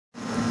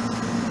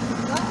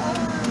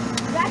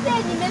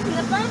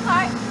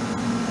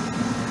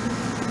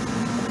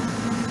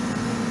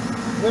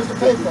Where's the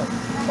paper?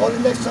 Hold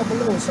it next to a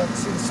balloon so I can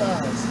see the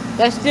size.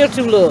 That's still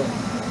too little.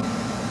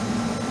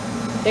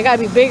 They gotta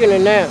be bigger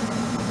than that.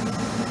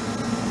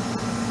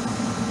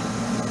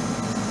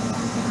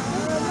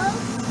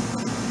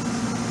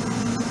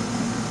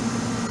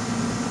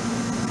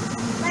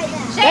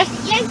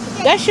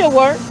 That should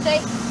work.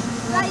 Like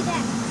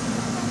that.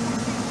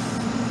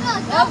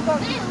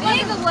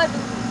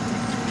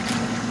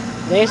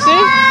 They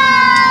see?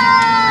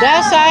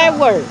 That's how it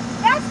works.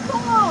 That's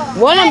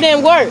cool. One of them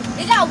didn't work.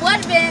 It got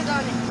one bag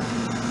on it.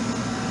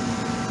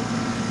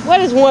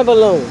 What is one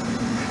balloon?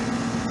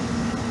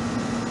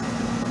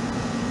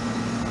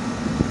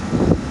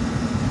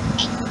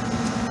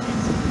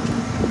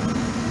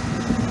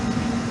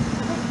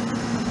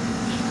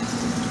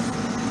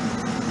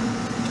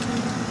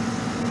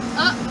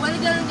 One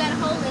of them got a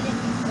hole in it.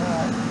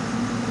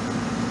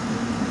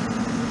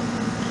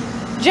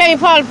 Jane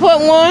probably put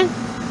one.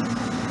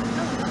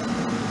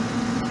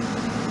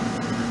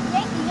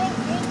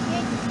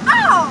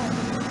 Oh!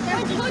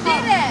 Who did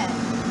that?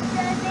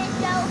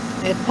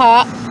 It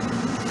popped.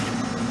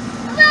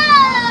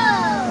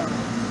 Whoa!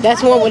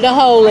 That's one with the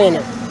hole in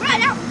it.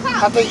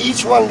 I think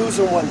each one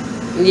losing one.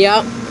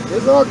 Yep.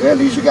 It's all good. At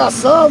least you got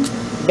some.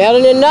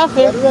 Better than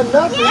nothing. Better than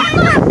nothing. Yeah,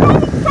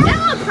 that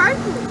one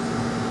purple.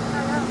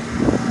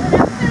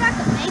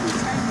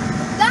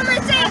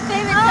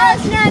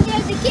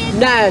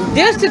 Now,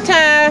 this the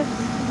time.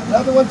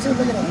 Another one too.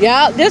 Look at that.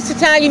 Yeah, this the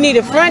time you need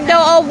the front door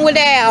open with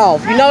that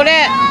off. You know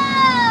that?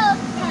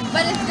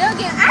 But it's still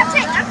getting. I'm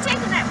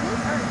taking that blue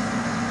first.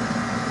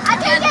 I'm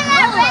taking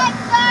that red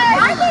first.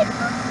 Why they?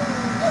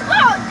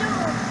 Oh, dude.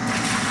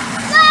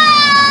 No!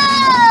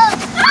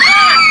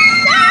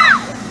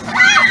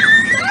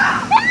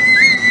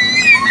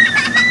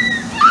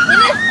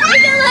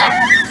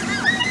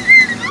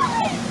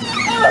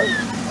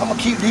 I'm gonna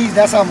keep these.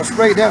 That's how I'm gonna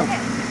spray them.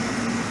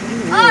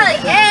 Oh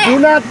yeah. Do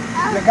not.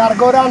 You gotta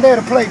go down there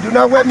to play. Do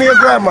not wet me or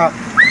grandma.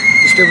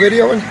 You still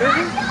videoing?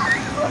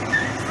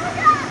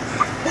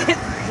 Hit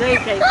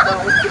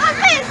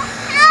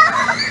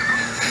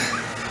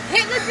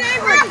the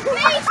table.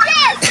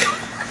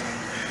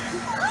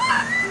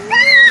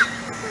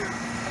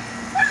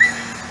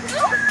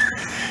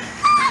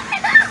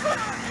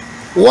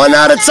 One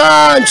at a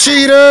time,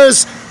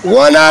 cheaters.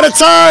 One at a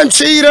time,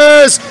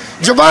 cheaters.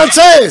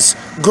 Javantes,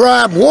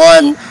 grab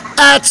one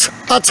at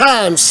a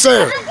time,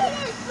 sir.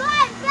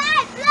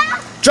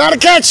 Try to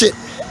catch it.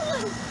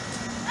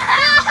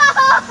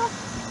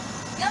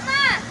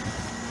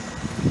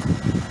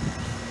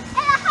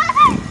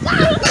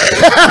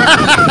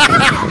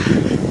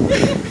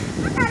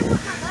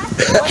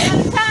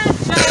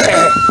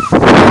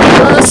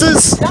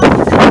 Glasses.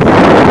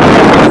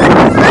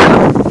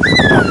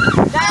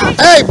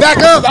 Hey, back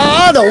up.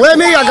 Don't let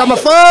me. I got my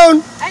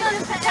phone.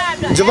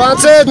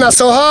 Javante, not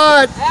so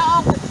hard.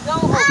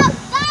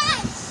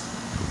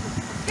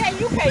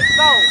 You can't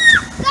go.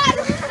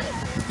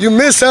 You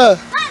miss her.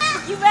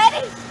 You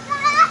ready?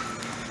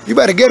 You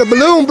better get a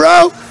balloon,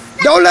 bro.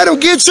 Don't let them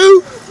get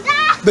you.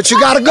 But you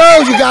gotta go.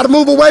 You gotta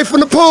move away from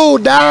the pool.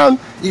 Down.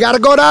 You gotta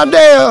go down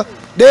there.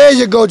 There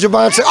you go,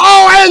 Javante.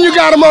 Oh, and you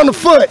got him on the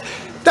foot.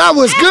 That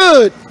was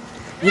good.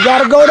 You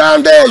gotta go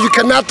down there. You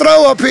cannot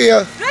throw up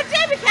here.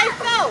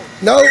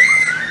 No.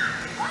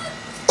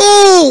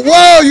 Ooh,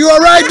 whoa, you all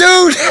right,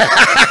 dude?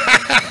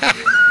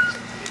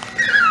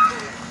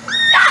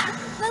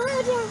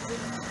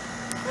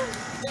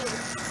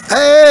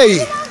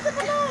 Hey.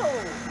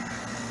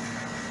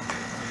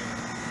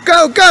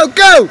 Go, go,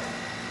 go.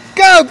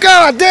 Go, go.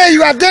 I dare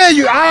you, I dare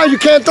you. Oh, you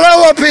can't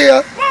throw up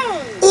here.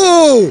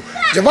 Ooh,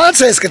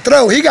 Javantes can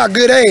throw. He got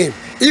good aim.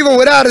 Even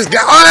without his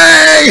guy.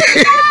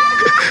 Hey!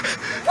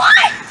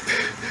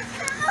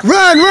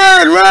 Run,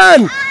 run,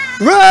 run.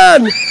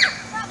 Run.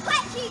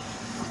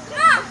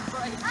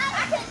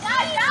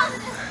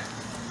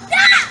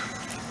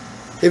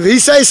 If he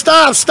say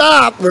stop,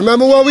 stop.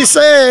 Remember what we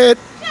said.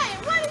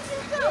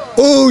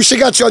 Ooh, she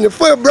got you on your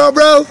foot, bro.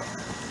 One.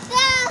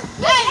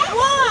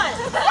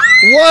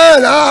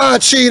 One. Ah,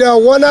 cheetah.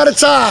 One at a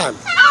time.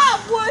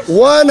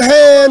 One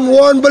hand,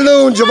 one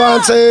balloon,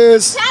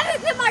 Javantes.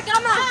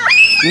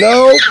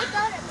 No.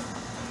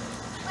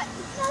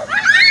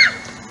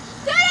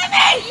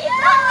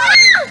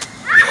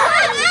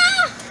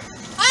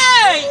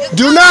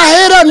 Do not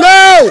hit her.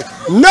 No.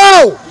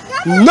 No.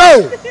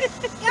 No.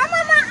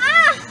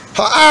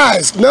 Her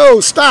eyes. No,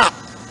 stop.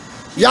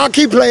 Y'all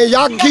keep playing.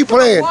 Y'all can keep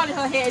playing.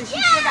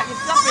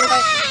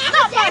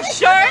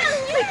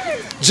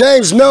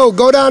 James, no.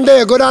 Go down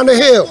there. Go down the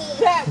hill.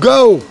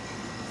 Go.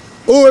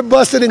 Ooh, it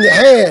busted in your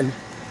hand.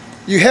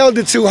 You held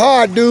it too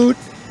hard, dude.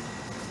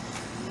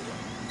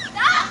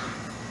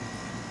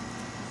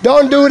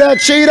 Don't do that,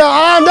 cheetah.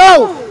 Oh,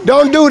 no.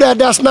 Don't do that.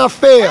 That's not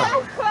fair.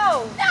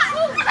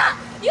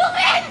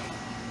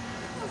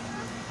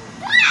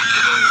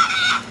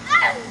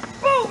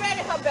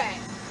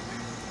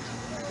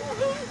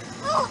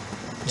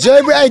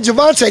 Hey,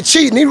 Javante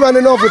cheating. He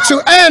running over two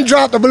and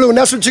dropped the balloon.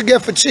 That's what you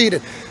get for cheating.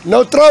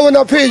 No throwing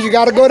up here. You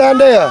got to go down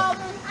there.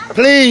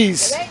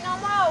 Please. Ain't no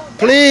more.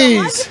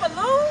 Please.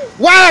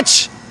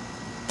 Watch.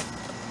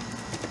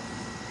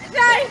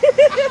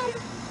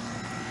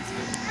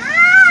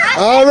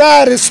 All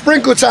right, it's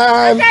sprinkle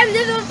time.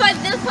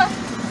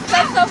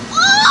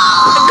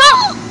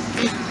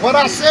 What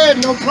I said,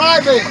 no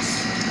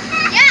privates.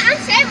 Yeah, I'm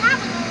saving my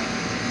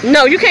balloon.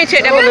 No, you can't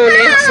take that balloon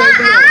in.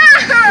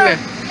 Come here.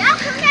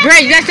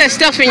 Grace, that's that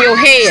stuff in your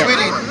head.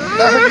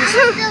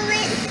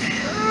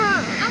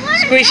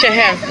 Squeeze your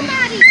hair.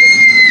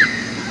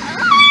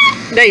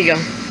 There you go.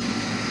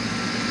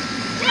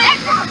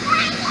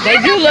 They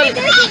do look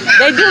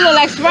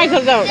like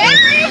sprinkles, don't they?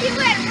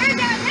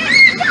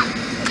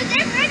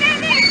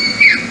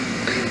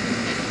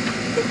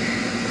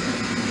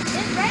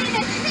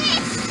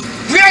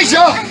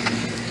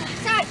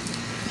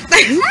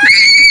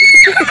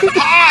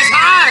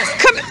 Eyes.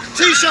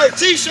 T-shirt.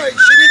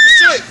 She needs a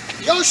shirt.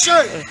 Your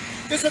shirt.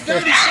 It's a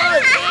dirty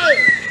shirt.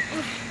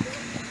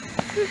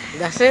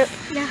 That's it?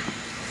 Yeah.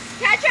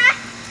 Can I try?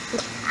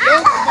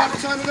 Nope, I'm about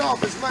to turn it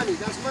off. It's money.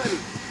 That's money.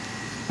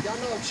 Y'all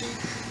know I'm cheap.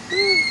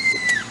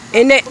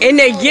 And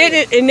they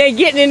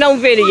getting it on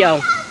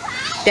video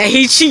that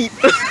he cheap.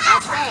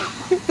 That's right.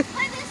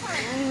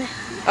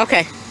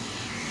 Okay.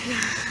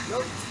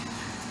 Nope.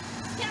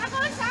 Can I go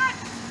inside?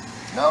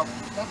 Nope.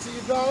 Not till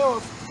you dry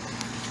off.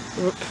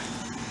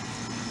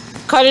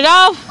 Cut it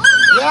off?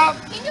 Yeah.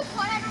 Can you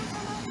pour that on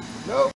someone? Nope.